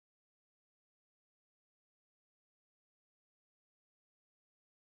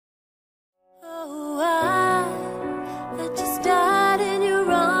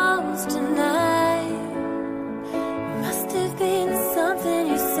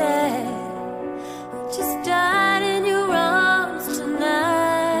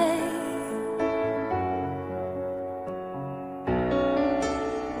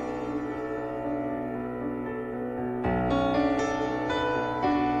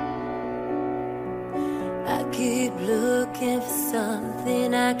keep looking for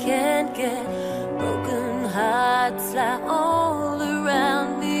something I can't get. Broken hearts lie all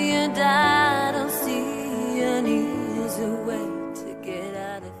around me, and I don't see an easy way to get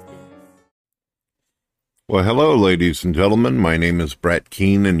out of this. Well, hello, ladies and gentlemen. My name is Brett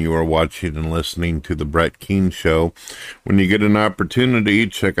Keane, and you are watching and listening to The Brett Keane Show. When you get an opportunity,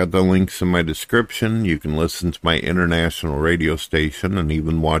 check out the links in my description. You can listen to my international radio station and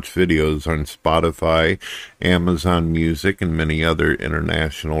even watch videos on Spotify, Amazon Music, and many other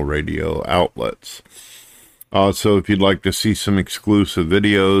international radio outlets. Also, if you'd like to see some exclusive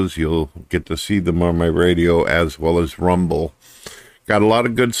videos, you'll get to see them on my radio as well as Rumble. Got a lot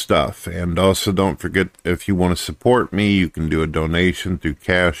of good stuff. And also don't forget, if you want to support me, you can do a donation through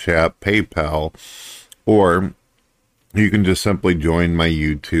Cash App, PayPal, or you can just simply join my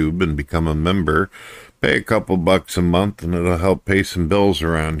YouTube and become a member. Pay a couple bucks a month and it'll help pay some bills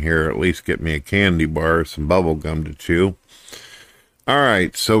around here, at least get me a candy bar, some bubble gum to chew. All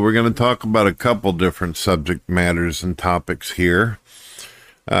right, so we're going to talk about a couple different subject matters and topics here.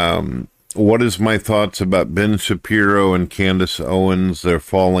 What is my thoughts about Ben Shapiro and Candace Owens? They're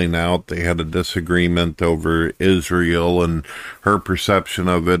falling out. They had a disagreement over Israel and her perception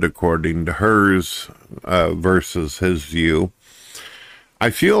of it according to hers versus his view. I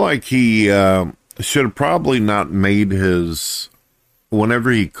feel like he should have probably not made his...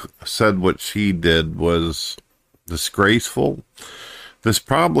 Whenever he said what she did was disgraceful, this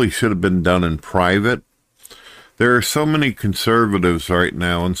probably should have been done in private. There are so many conservatives right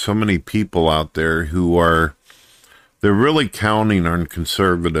now and so many people out there who they're really counting on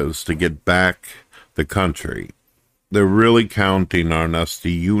conservatives to get back the country. They're really counting on us to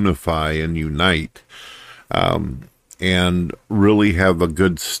unify and unite and really have a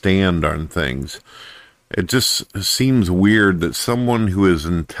good stand on things. It just seems weird that someone who is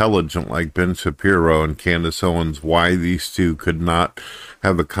intelligent like Ben Shapiro and Candace Owens, why these two could not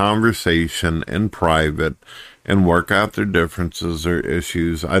have a conversation in private and work out their differences or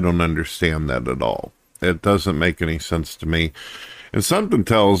issues. I don't understand that at all. It doesn't make any sense to me. And something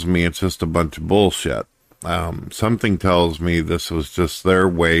tells me it's just a bunch of bullshit. Something tells me this was just their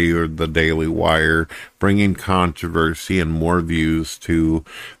way, or the Daily Wire, bringing controversy and more views to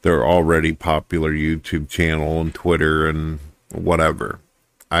their already popular YouTube channel and Twitter and whatever.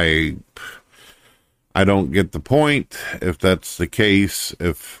 I don't get the point if that's the case.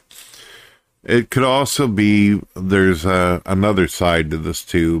 If it could also be there's another side to this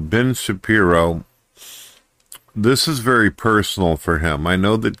too. Ben Shapiro, this is very personal for him. I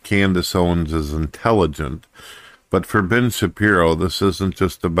know that Candace Owens is intelligent, but for Ben Shapiro, this isn't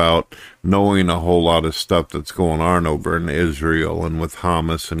just about knowing a whole lot of stuff that's going on over in Israel and with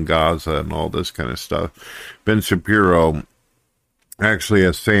Hamas and Gaza and all this kind of stuff. Ben Shapiro actually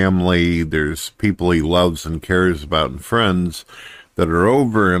has family. There's people he loves and cares about and friends that are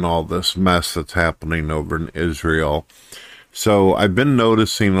over in all this mess that's happening over in Israel. So I've been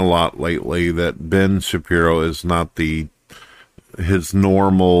noticing a lot lately that Ben Shapiro is not his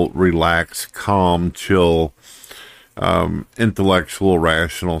normal, relaxed, calm, chill, intellectual,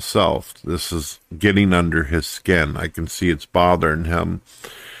 rational self. This is getting under his skin. I can see it's bothering him.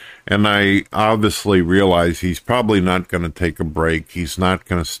 And I obviously realize he's probably not going to take a break. He's not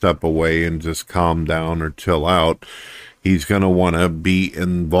going to step away and just calm down or chill out. He's going to want to be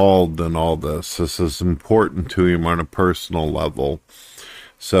involved in all this. This is important to him on a personal level.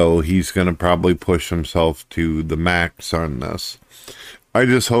 So he's going to probably push himself to the max on this. I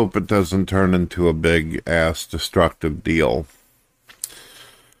just hope it doesn't turn into a big-ass destructive deal.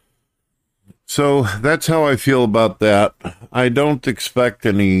 So that's how I feel about that. I don't expect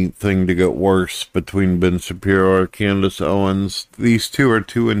anything to get worse between Ben Shapiro or Candace Owens. These two are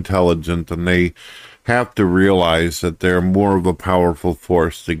too intelligent, and they have to realize that they're more of a powerful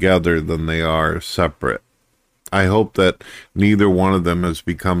force together than they are separate. I hope that neither one of them has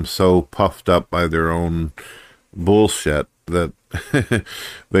become so puffed up by their own bullshit that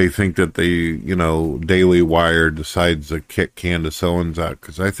they think that Daily Wire decides to kick Candace Owens out.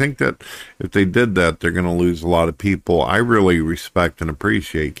 Because I think that if they did that, they're going to lose a lot of people. I really respect and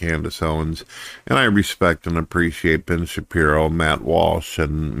appreciate Candace Owens, and I respect and appreciate Ben Shapiro, Matt Walsh,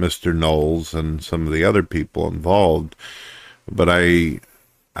 and Mr. Knowles, and some of the other people involved. But I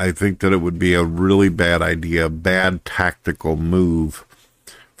think that it would be a really bad idea, a bad tactical move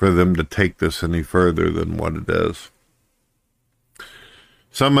for them to take this any further than what it is.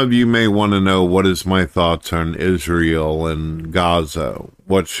 Some of you may want to know what is my thoughts on Israel and Gaza.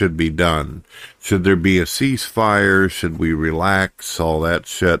 What should be done? Should there be a ceasefire? Should we relax? All that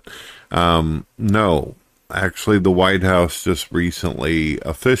shit. No. Actually, the White House just recently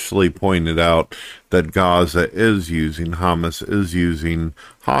officially pointed out that Hamas is using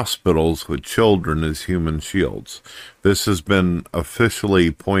hospitals with children as human shields. This has been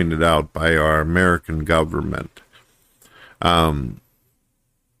officially pointed out by our American government.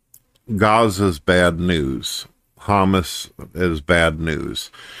 Gaza's bad news. Hamas is bad news.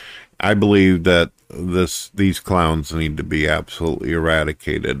 I believe that these clowns need to be absolutely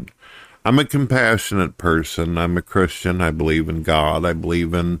eradicated. I'm a compassionate person. I'm a Christian. I believe in God. I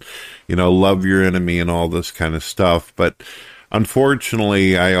believe in, love your enemy and all this kind of stuff. But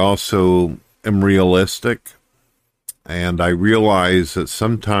unfortunately, I also am realistic. And I realize that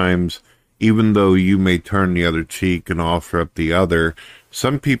sometimes, even though you may turn the other cheek and offer up the other,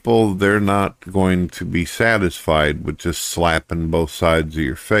 some people, they're not going to be satisfied with just slapping both sides of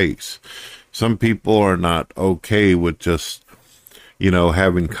your face. Some people are not okay with just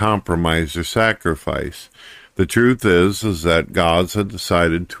having compromise or sacrifice. The truth is that Gaza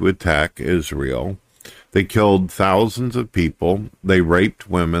decided to attack Israel. They killed thousands of people. They raped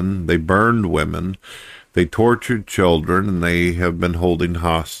women. They burned women. They tortured children, and they have been holding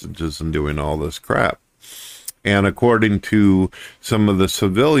hostages and doing all this crap. And according to some of the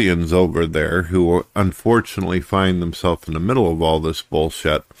civilians over there who unfortunately find themselves in the middle of all this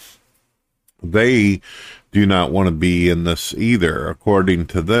bullshit, they do not want to be in this either. According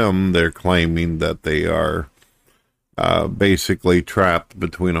to them, they're claiming that they are basically trapped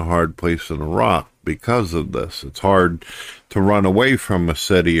between a hard place and a rock because of this. It's hard to run away from a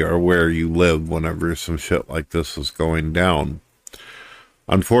city or where you live whenever some shit like this is going down.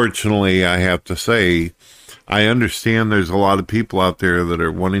 Unfortunately, I have to say, I understand there's a lot of people out there that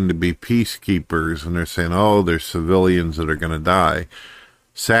are wanting to be peacekeepers, and they're saying, oh, there's civilians that are going to die.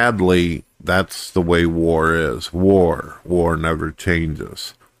 Sadly, that's the way war is. War never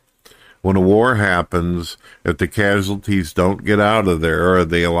changes. When a war happens, if the casualties don't get out of there, or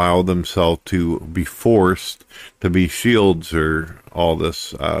they allow themselves to be forced to be shields or all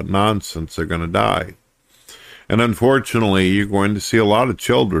this nonsense, they're going to die. And unfortunately, you're going to see a lot of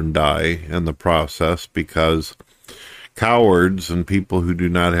children die in the process because cowards and people who do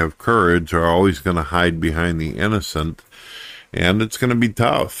not have courage are always going to hide behind the innocent, and it's going to be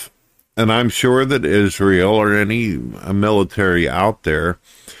tough. And I'm sure that Israel or any military out there,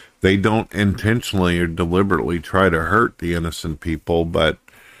 they don't intentionally or deliberately try to hurt the innocent people, but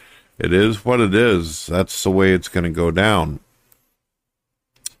it is what it is. That's the way it's going to go down.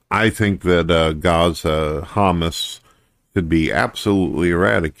 I think that Gaza, Hamas, should be absolutely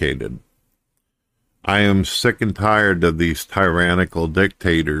eradicated. I am sick and tired of these tyrannical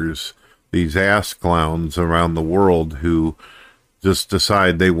dictators, these ass clowns around the world who just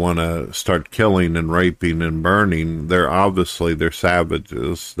decide they want to start killing and raping and burning. They're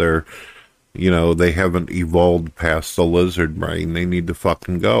savages. They haven't evolved past the lizard brain. They need to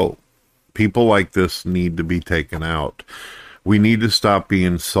fucking go. People like this need to be taken out. We need to stop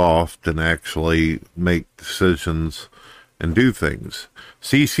being soft and actually make decisions and do things.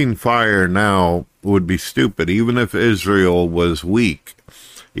 Ceasing fire now would be stupid, even if Israel was weak.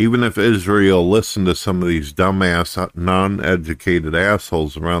 Even if Israel listened to some of these dumbass, non-educated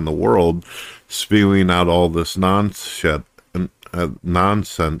assholes around the world spewing out all this nonsense,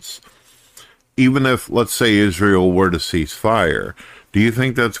 even if, let's say, Israel were to cease fire, do you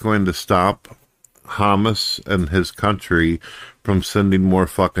think that's going to stop Hamas and his country from sending more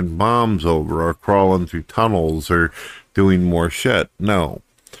fucking bombs over or crawling through tunnels or doing more shit? No.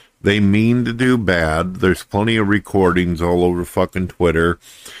 They mean to do bad. There's plenty of recordings all over fucking Twitter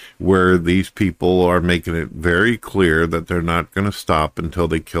where these people are making it very clear that they're not going to stop until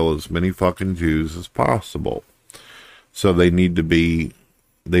they kill as many fucking Jews as possible. So they need to be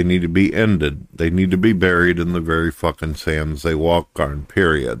ended. They need to be buried in the very fucking sands they walk on,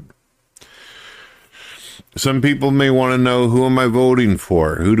 period. Some people may want to know, who am I voting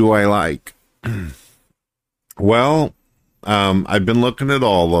for? Who do I like? Well, I've been looking at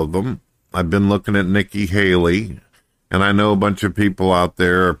all of them. I've been looking at Nikki Haley, and I know a bunch of people out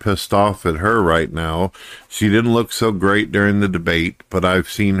there are pissed off at her right now. She didn't look so great during the debate, but I've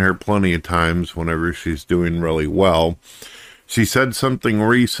seen her plenty of times whenever she's doing really well. She said something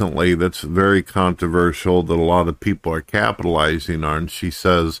recently that's very controversial that a lot of people are capitalizing on. She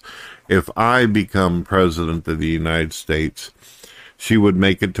says, if I become president of the United States, she would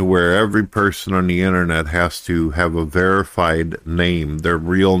make it to where every person on the internet has to have a verified name. Their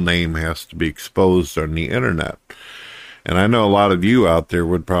real name has to be exposed on the internet. And I know a lot of you out there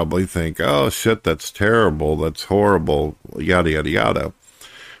would probably think, oh shit, that's terrible, that's horrible, yada, yada, yada.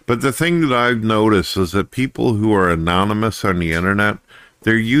 But the thing that I've noticed is that people who are anonymous on the internet,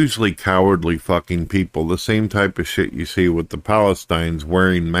 they're usually cowardly fucking people. The same type of shit you see with the Palestinians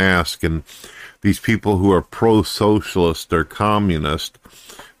wearing masks and these people who are pro-socialist or communist.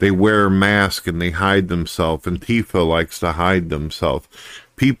 They wear a mask and they hide themselves. Antifa likes to hide themselves.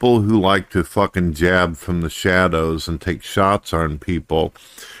 People who like to fucking jab from the shadows and take shots on people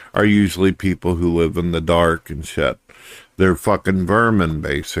are usually people who live in the dark and shit. They're fucking vermin,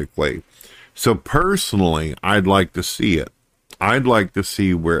 basically. So personally, I'd like to see it. I'd like to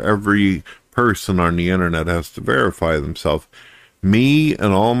see where every person on the internet has to verify themselves. Me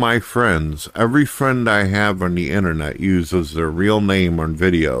and all my friends, every friend I have on the internet uses their real name on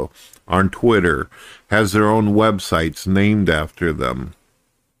video, on Twitter, has their own websites named after them.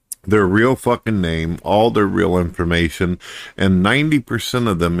 Their real fucking name, all their real information, and 90%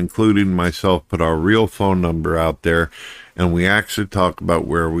 of them, including myself, put our real phone number out there, and we actually talk about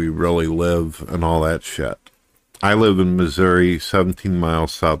where we really live and all that shit. I live in Missouri, 17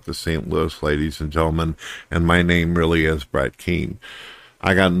 miles south of St. Louis, ladies and gentlemen, and my name really is Brett Keene.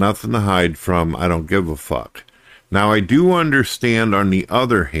 I got nothing to hide from. I don't give a fuck. Now, I do understand, on the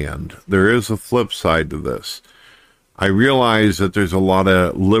other hand, there is a flip side to this. I realize that there's a lot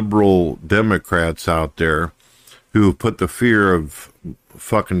of liberal Democrats out there who put the fear of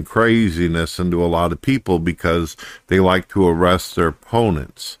fucking craziness into a lot of people because they like to arrest their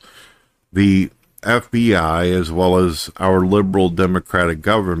opponents. The FBI, as well as our liberal democratic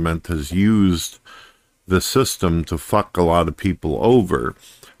government, has used the system to fuck a lot of people over.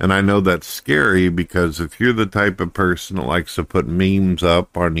 And I know that's scary because if you're the type of person that likes to put memes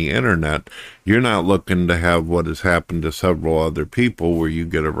up on the internet, you're not looking to have what has happened to several other people where you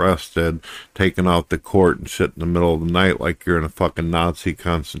get arrested, taken off the court and shit in the middle of the night like you're in a fucking Nazi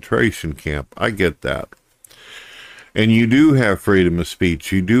concentration camp. I get that. And you do have freedom of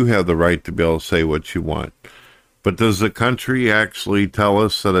speech. You do have the right to be able to say what you want. But does the country actually tell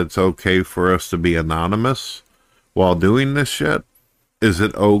us that it's okay for us to be anonymous while doing this shit? Is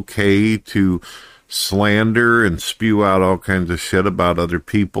it okay to slander and spew out all kinds of shit about other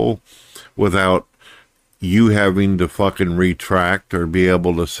people without you having to fucking retract or be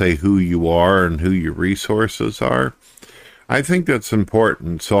able to say who you are and who your resources are? I think that's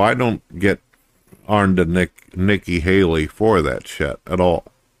important, so I don't get on to Nikki Haley for that shit at all.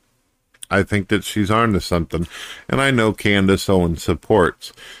 I think that she's on to something, and I know Candace Owens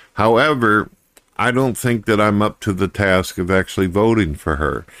supports. However, I don't think that I'm up to the task of actually voting for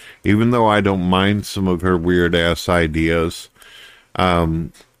her, even though I don't mind some of her weird-ass ideas.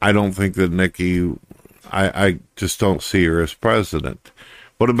 I don't think that Nikki, I just don't see her as president.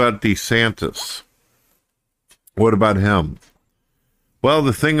 What about Desantis? What about him? Well,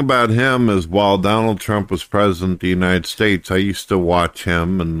 the thing about him is while Donald Trump was president of the United States, I used to watch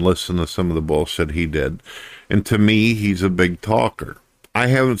him and listen to some of the bullshit he did. And to me, he's a big talker. I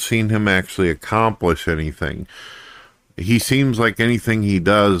haven't seen him actually accomplish anything. He seems like anything he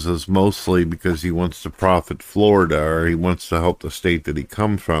does is mostly because he wants to profit Florida or he wants to help the state that he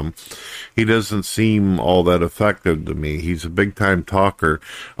comes from. He doesn't seem all that effective to me. He's a big-time talker.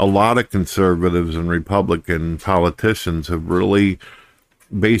 A lot of conservatives and Republican politicians have really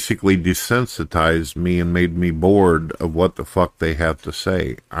basically desensitized me and made me bored of what the fuck they have to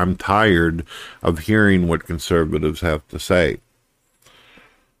say. I'm tired of hearing what conservatives have to say.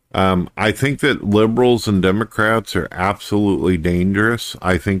 I think that liberals and Democrats are absolutely dangerous.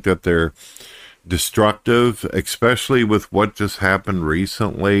 I think that they're destructive, especially with what just happened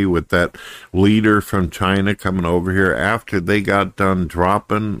recently with that leader from China coming over here after they got done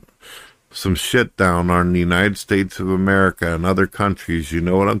dropping some shit down on the United States of America and other countries. You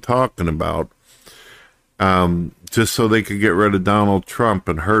know what I'm talking about. Just so they could get rid of Donald Trump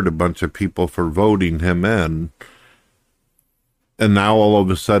and hurt a bunch of people for voting him in. And now all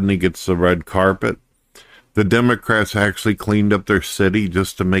of a sudden he gets the red carpet. The Democrats actually cleaned up their city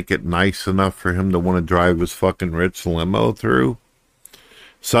just to make it nice enough for him to want to drive his fucking rich limo through.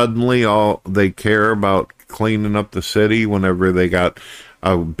 Suddenly all they care about cleaning up the city whenever they got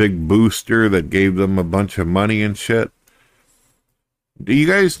a big booster that gave them a bunch of money and shit. Do you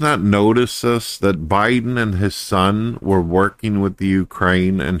guys not notice this? That Biden and his son were working with the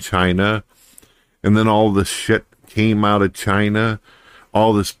Ukraine and China, and then all this shit came out of China,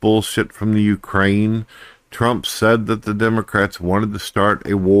 all this bullshit from the Ukraine. Trump said that the Democrats wanted to start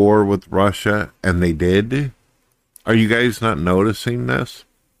a war with Russia, and they did. Are you guys not noticing this?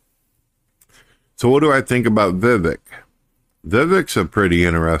 So what do I think about Vivek? Vivek's a pretty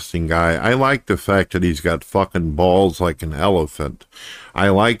interesting guy. I like the fact that he's got fucking balls like an elephant. I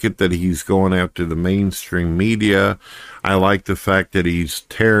like it that he's going after the mainstream media. I like the fact that he's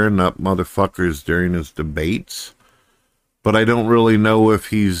tearing up motherfuckers during his debates. but I don't really know if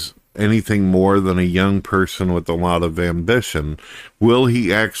he's anything more than a young person with a lot of ambition. Will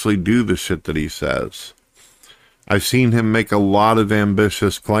he actually do the shit that he says? I've seen him make a lot of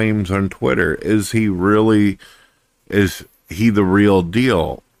ambitious claims on Twitter. Is he the real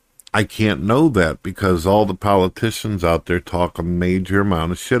deal? I can't know that because all the politicians out there talk a major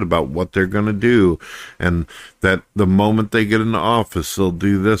amount of shit about what they're going to do, and that the moment they get into office, they'll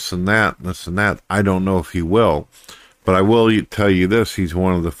do this and that, and this and that. I don't know if he will, but I will tell you this. He's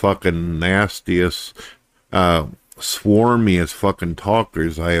one of the fucking nastiest, swarmiest fucking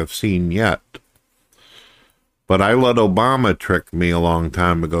talkers I have seen yet. But I let Obama trick me a long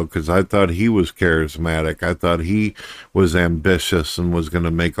time ago because I thought he was charismatic. I thought he was ambitious and was going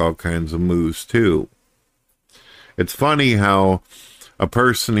to make all kinds of moves too. It's funny how a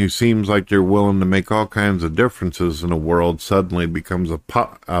person who seems like they're willing to make all kinds of differences in the world suddenly becomes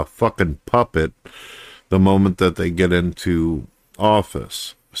a fucking puppet the moment that they get into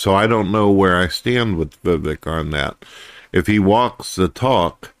office. So I don't know where I stand with Vivek on that. If he walks the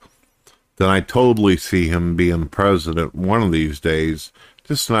talk, then I totally see him being president one of these days,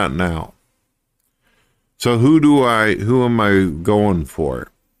 just not now. So who am I going for?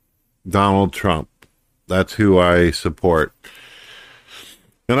 Donald Trump. That's who I support.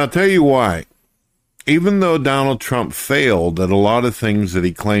 And I'll tell you why. Even though Donald Trump failed at a lot of things that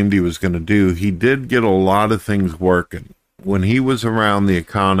he claimed he was going to do, he did get a lot of things working. When he was around, the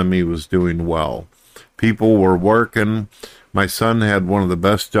economy was doing well. People were working. My son had one of the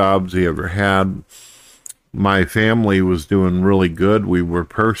best jobs he ever had. My family was doing really good. We were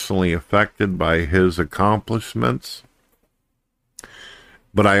personally affected by his accomplishments.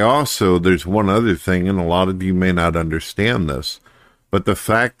 But there's one other thing, and a lot of you may not understand this, but the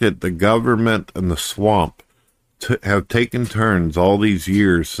fact that the government and the swamp have taken turns all these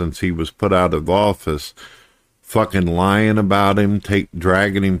years since he was put out of office, fucking lying about him,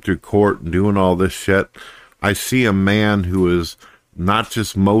 dragging him through court and doing all this shit. I see a man who is not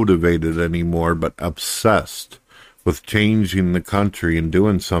just motivated anymore, but obsessed with changing the country and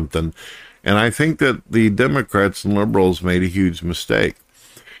doing something. And I think that the Democrats and liberals made a huge mistake.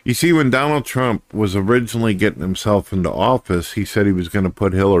 You see, when Donald Trump was originally getting himself into office, he said he was going to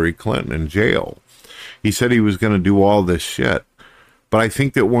put Hillary Clinton in jail. He said he was going to do all this shit. But I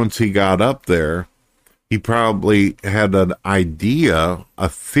think that once he got up there, he probably had an idea,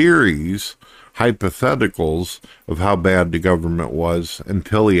 theories, hypotheticals of how bad the government was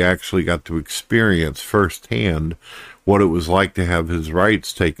until he actually got to experience firsthand what it was like to have his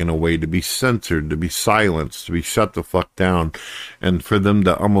rights taken away, to be censored, to be silenced, to be shut the fuck down, and for them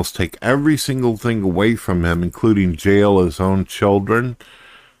to almost take every single thing away from him, including jail his own children.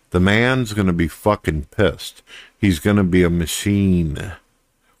 The man's going to be fucking pissed. He's going to be a machine.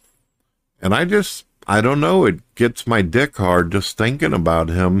 And I don't know, it gets my dick hard just thinking about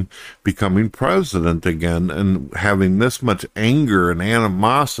him becoming president again and having this much anger and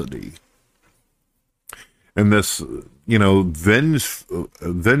animosity and this,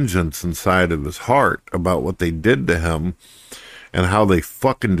 vengeance inside of his heart about what they did to him and how they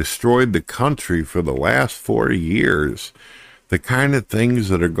fucking destroyed the country for the last 40 years. The kind of things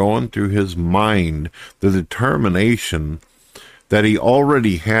that are going through his mind, the determination that he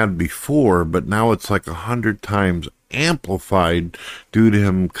already had before, but now it's like 100 times amplified due to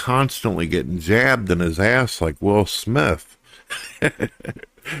him constantly getting jabbed in his ass like Will Smith.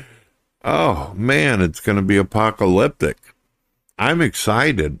 Oh, man, it's going to be apocalyptic. I'm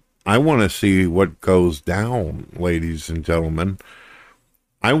excited. I want to see what goes down, ladies and gentlemen.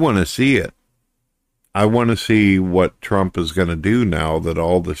 I want to see it. I want to see what Trump is going to do now that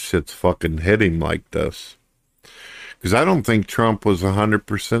all this shit's fucking hitting like this. Because I don't think Trump was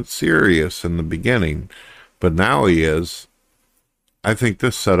 100% serious in the beginning, but now he is. I think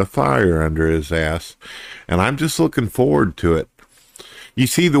this set a fire under his ass, and I'm just looking forward to it. You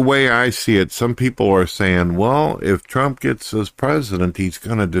see, the way I see it, some people are saying, well, if Trump gets as president, he's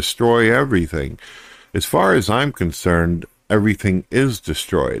going to destroy everything. As far as I'm concerned, everything is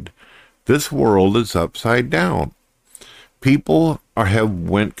destroyed. This world is upside down. People have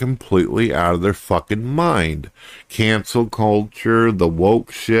went completely out of their fucking mind. Cancel culture, the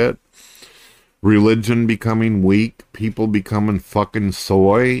woke shit, religion becoming weak, people becoming fucking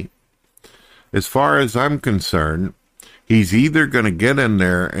soy. As far as I'm concerned, he's either going to get in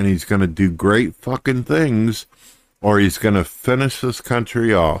there and he's going to do great fucking things, or he's going to finish this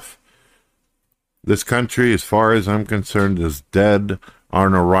country off. This country, as far as I'm concerned, is dead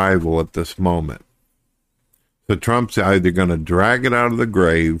on arrival at this moment. So Trump's either going to drag it out of the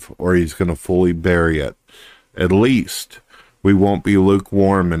grave or he's going to fully bury it. At least we won't be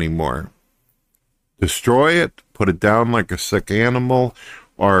lukewarm anymore. Destroy it, put it down like a sick animal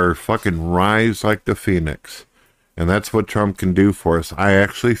or fucking rise like the phoenix. And that's what Trump can do for us. I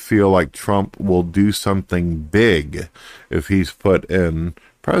actually feel like Trump will do something big if he's put in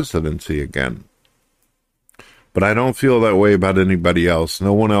presidency again. But I don't feel that way about anybody else.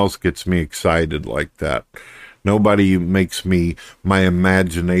 No one else gets me excited like that. Nobody makes my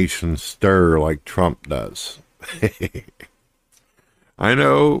imagination stir like Trump does. I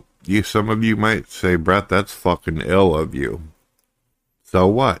know some of you might say, Brett, that's fucking ill of you. So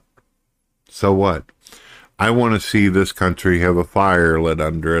what? So what? I want to see this country have a fire lit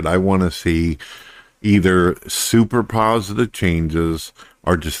under it. I want to see either super positive changes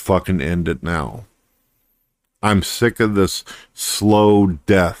or just fucking end it now. I'm sick of this slow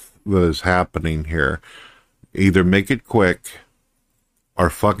death that is happening here. Either make it quick or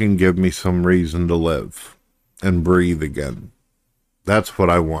fucking give me some reason to live and breathe again. That's what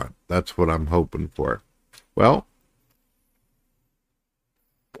I want. That's what I'm hoping for. Well,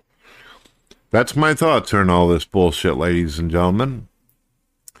 that's my thoughts on all this bullshit, ladies and gentlemen.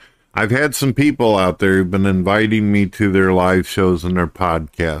 I've had some people out there who've been inviting me to their live shows and their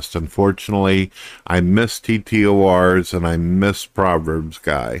podcasts. Unfortunately, I miss TTORs and I miss Proverbs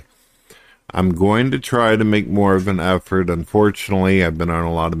Guy. I'm going to try to make more of an effort. Unfortunately, I've been on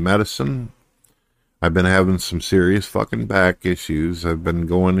a lot of medicine. I've been having some serious fucking back issues. I've been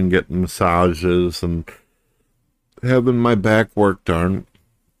going and getting massages and having my back worked on.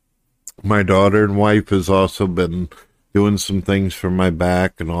 My daughter and wife has also been doing some things for my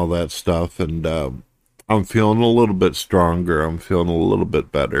back and all that stuff, and I'm feeling a little bit stronger. I'm feeling a little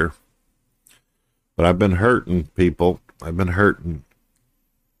bit better. But I've been hurting, people. I've been hurting.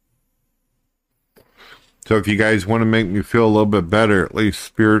 So if you guys want to make me feel a little bit better, at least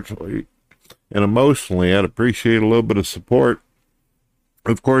spiritually and emotionally, I'd appreciate a little bit of support.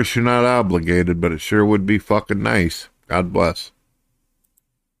 Of course, you're not obligated, but it sure would be fucking nice. God bless.